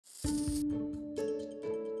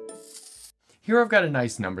Here I've got a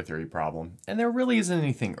nice number theory problem, and there really isn't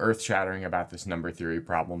anything earth-shattering about this number theory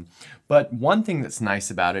problem, but one thing that's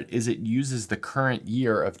nice about it is it uses the current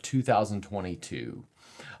year of 2022.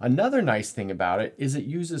 Another nice thing about it is it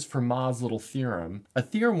uses Fermat's little theorem, a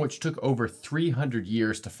theorem which took over 300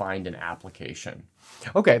 years to find an application.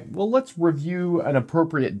 Okay, well let's review an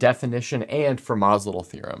appropriate definition and Fermat's little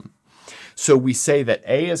theorem. So we say that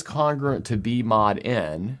A is congruent to B mod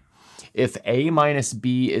n if A minus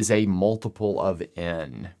B is a multiple of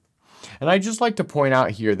n. And I'd just like to point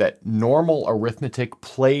out here that normal arithmetic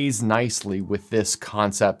plays nicely with this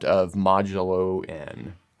concept of modulo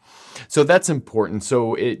n. So that's important.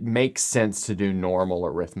 So it makes sense to do normal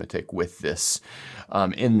arithmetic with this,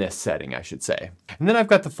 in this setting, I should say. And then I've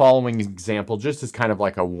got the following example just as kind of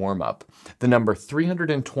like a warm-up. The number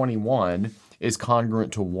 321 is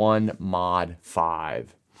congruent to 1 mod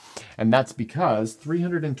 5. And that's because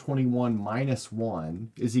 321 minus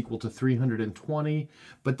 1 is equal to 320,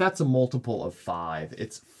 but that's a multiple of 5.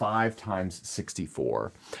 It's 5 times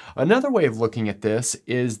 64. Another way of looking at this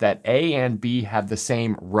is that A and B have the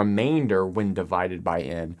same remainder when divided by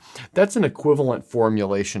n. That's an equivalent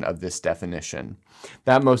formulation of this definition.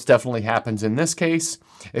 That most definitely happens in this case.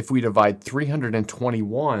 If we divide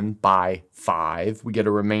 321 by 5, we get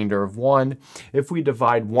a remainder of 1. If we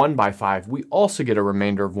divide 1 by 5, we also get a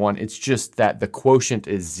remainder of 1. It's just that the quotient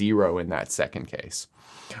is 0 in that second case.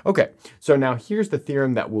 Okay, so now here's the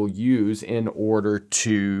theorem that we'll use in order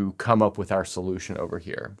to come up with our solution over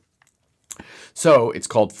here. So it's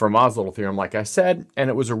called Fermat's little theorem, like I said,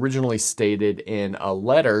 and it was originally stated in a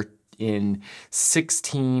letter in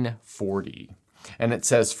 1640. And it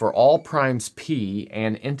says for all primes p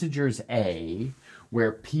and integers a,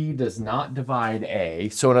 where p does not divide a,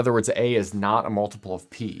 so in other words, a is not a multiple of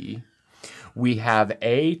p, we have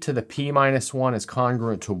a to the p minus 1 is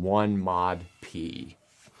congruent to 1 mod p.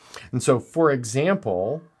 And so, for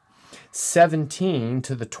example, 17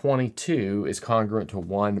 to the 22 is congruent to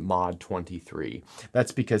 1 mod 23.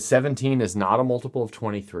 That's because 17 is not a multiple of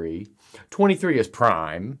 23. 23 is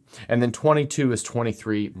prime, and then 22 is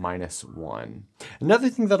 23 minus 1. Another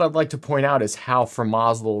thing that I'd like to point out is how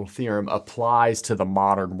Fermat's little theorem applies to the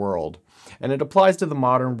modern world. And it applies to the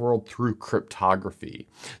modern world through cryptography.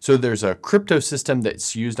 So there's a crypto system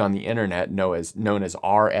that's used on the internet known as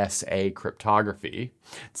RSA cryptography.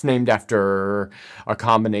 It's named after a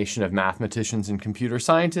combination of mathematicians and computer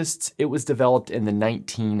scientists. It was developed in the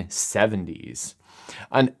 1970s.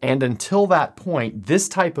 And until that point, this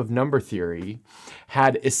type of number theory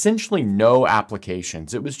had essentially no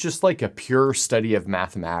applications. It was just like a pure study of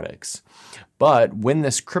mathematics. But when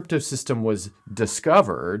this crypto system was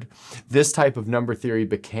discovered, this type of number theory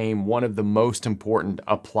became one of the most important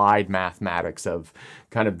applied mathematics of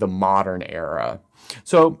kind of the modern era.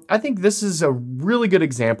 So I think this is a really good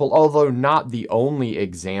example, although not the only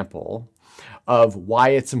example, of why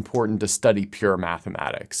it's important to study pure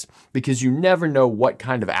mathematics, because you never know what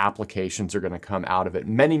kind of applications are going to come out of it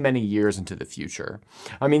many, many years into the future.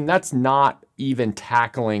 I mean, that's not even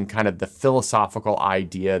tackling kind of the philosophical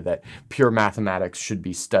idea that pure mathematics should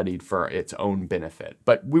be studied for its own benefit,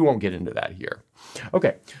 but we won't get into that here.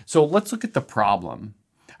 Okay, so let's look at the problem.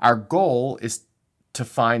 Our goal is to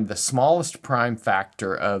find the smallest prime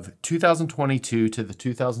factor of 2022 to the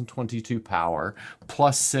 2022 power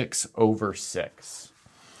plus 6 over 6.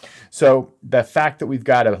 So the fact that we've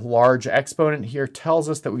got a large exponent here tells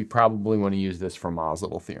us that we probably want to use this Fermat's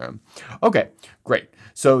little theorem. Okay, great.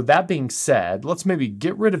 So that being said, let's maybe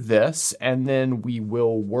get rid of this and then we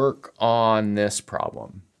will work on this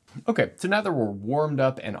problem. Okay, so now that we're warmed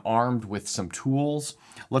up and armed with some tools,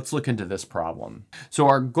 let's look into this problem. So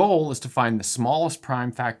our goal is to find the smallest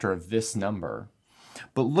prime factor of this number.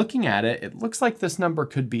 But looking at it, it looks like this number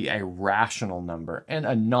could be a rational number and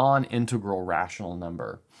a non-integral rational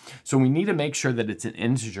number. So we need to make sure that it's an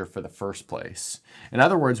integer for the first place. In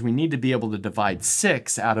other words, we need to be able to divide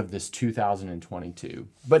 6 out of this 2022.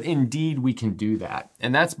 But indeed, we can do that.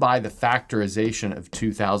 And that's by the factorization of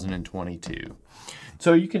 2022.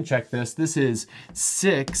 So you can check this. This is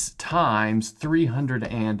 6 times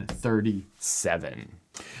 337.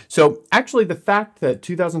 So actually the fact that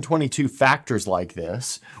 2022 factors like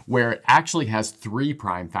this, where it actually has 3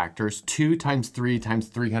 prime factors, 2 times 3 times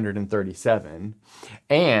 337,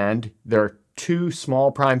 and there are 2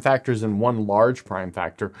 small prime factors and 1 large prime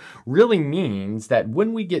factor, really means that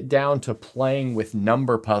when we get down to playing with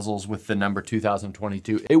number puzzles with the number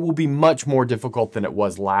 2022, it will be much more difficult than it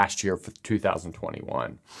was last year for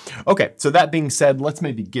 2021. Okay, so that being said, let's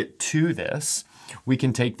maybe get to this. we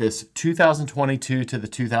can take this 2022 to the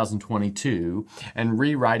 2022 and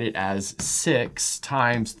rewrite it as 6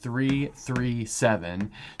 times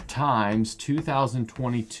 337 times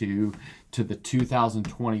 2022 to the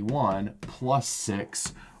 2021 plus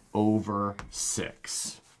 6 over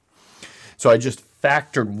 6. So I just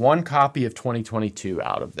factored one copy of 2022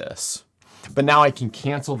 out of this. But now I can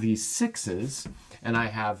cancel these 6's, and I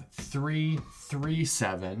have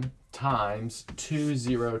 337 times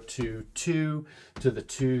 2022 to the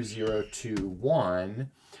 2021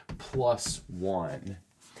 plus 1.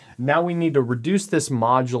 Now we need to reduce this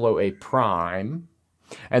modulo a prime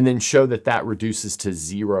and then show that that reduces to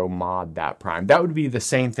 0 mod that prime. That would be the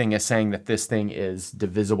same thing as saying that this thing is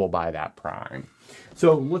divisible by that prime.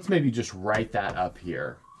 So let's maybe just write that up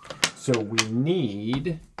here. So we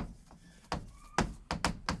need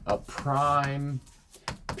a prime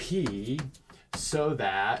P so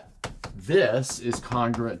that this is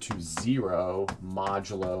congruent to 0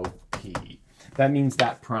 modulo P. That means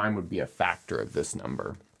that prime would be a factor of this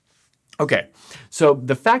number. Okay, so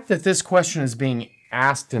the fact that this question is being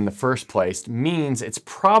asked in the first place means it's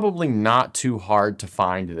probably not too hard to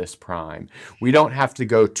find this prime. We don't have to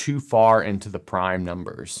go too far into the prime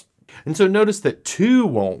numbers. And so notice that 2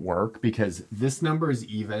 won't work because this number is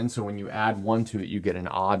even, so when you add 1 to it, you get an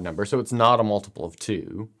odd number, so it's not a multiple of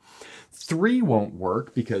 2. 3 won't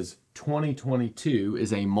work because 2022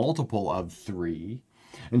 is a multiple of 3.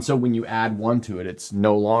 And so when you add 1 to it, it's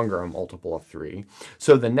no longer a multiple of 3.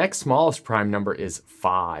 So the next smallest prime number is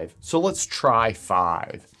 5. So let's try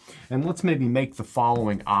 5. And let's maybe make the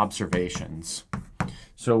following observations.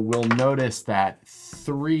 So we'll notice that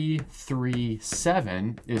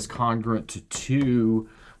 337 is congruent to 2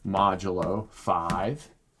 modulo 5.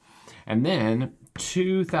 And then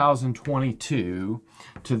 2022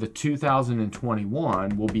 to the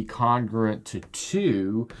 2021 will be congruent to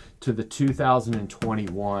 2 to the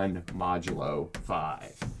 2021 modulo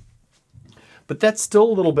 5. But that's still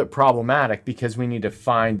a little bit problematic because we need to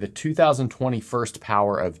find the 2020 first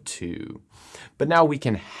power of 2. But now we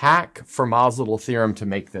can hack Fermat's little theorem to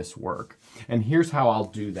make this work. And here's how I'll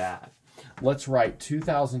do that. Let's write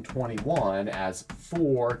 2021 as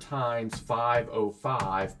 4 times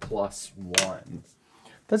 505 plus 1.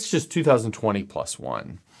 That's just 2020 plus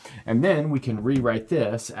 1. And then we can rewrite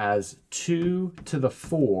this as 2 to the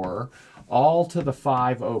 4 all to the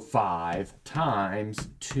 505 times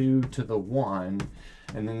 2 to the 1.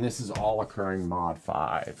 And then this is all occurring mod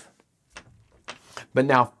 5. But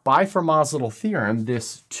now, by Fermat's little theorem,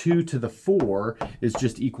 this 2 to the 4 is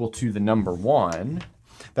just equal to the number 1.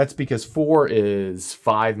 That's because 4 is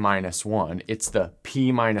 5 minus 1. It's the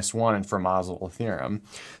P minus 1 in Fermat's little theorem.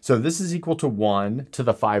 So this is equal to 1 to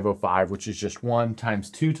the 505, which is just 1 times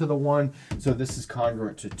 2 to the 1. So this is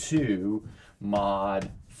congruent to 2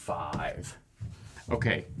 mod 5.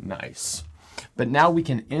 Okay, nice. But now we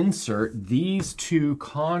can insert these two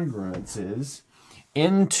congruences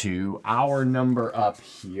into our number up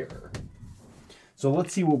here. So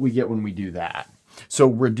let's see what we get when we do that. So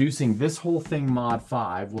reducing this whole thing mod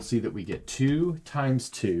 5, we'll see that we get 2 times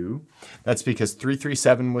 2. That's because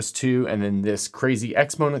 337 was 2, and then this crazy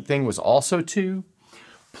exponent thing was also 2,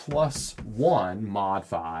 plus 1 mod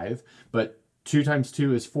 5. But 2 times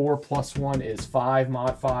 2 is 4, plus 1 is 5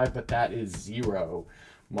 mod 5, but that is 0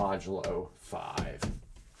 modulo 5.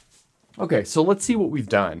 Okay, so let's see what we've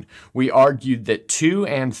done. We argued that 2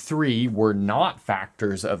 and 3 were not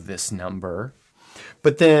factors of this number,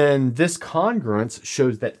 but then this congruence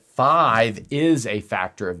shows that 5 is a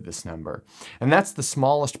factor of this number. And that's the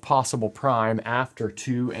smallest possible prime after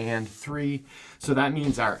 2 and 3. So that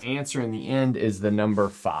means our answer in the end is the number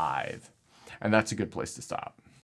 5. And that's a good place to stop.